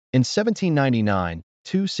In 1799,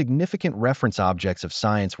 two significant reference objects of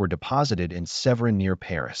science were deposited in Sèvres near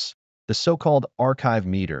Paris: the so-called archive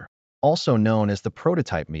meter, also known as the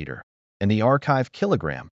prototype meter, and the archive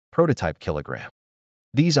kilogram, prototype kilogram.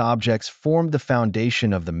 These objects formed the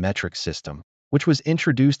foundation of the metric system, which was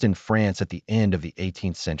introduced in France at the end of the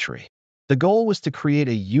 18th century. The goal was to create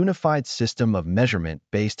a unified system of measurement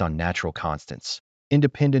based on natural constants,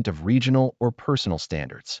 independent of regional or personal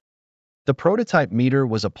standards. The prototype meter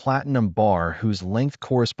was a platinum bar whose length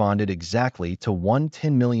corresponded exactly to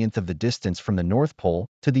 1/10 millionth of the distance from the North Pole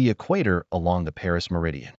to the equator along the Paris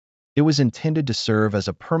meridian. It was intended to serve as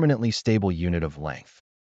a permanently stable unit of length.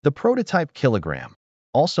 The prototype kilogram,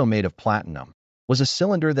 also made of platinum, was a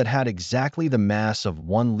cylinder that had exactly the mass of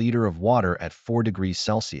 1 liter of water at 4 degrees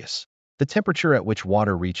Celsius, the temperature at which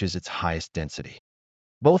water reaches its highest density.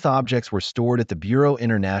 Both objects were stored at the Bureau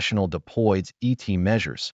International des Poids et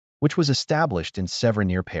Mesures, which was established in Sèvres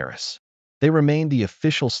near Paris. They remained the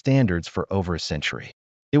official standards for over a century.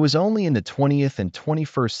 It was only in the 20th and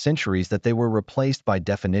 21st centuries that they were replaced by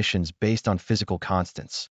definitions based on physical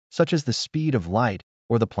constants, such as the speed of light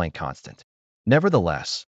or the Planck constant.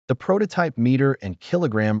 Nevertheless, the prototype meter and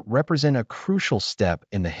kilogram represent a crucial step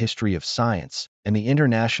in the history of science and the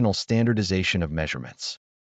international standardization of measurements.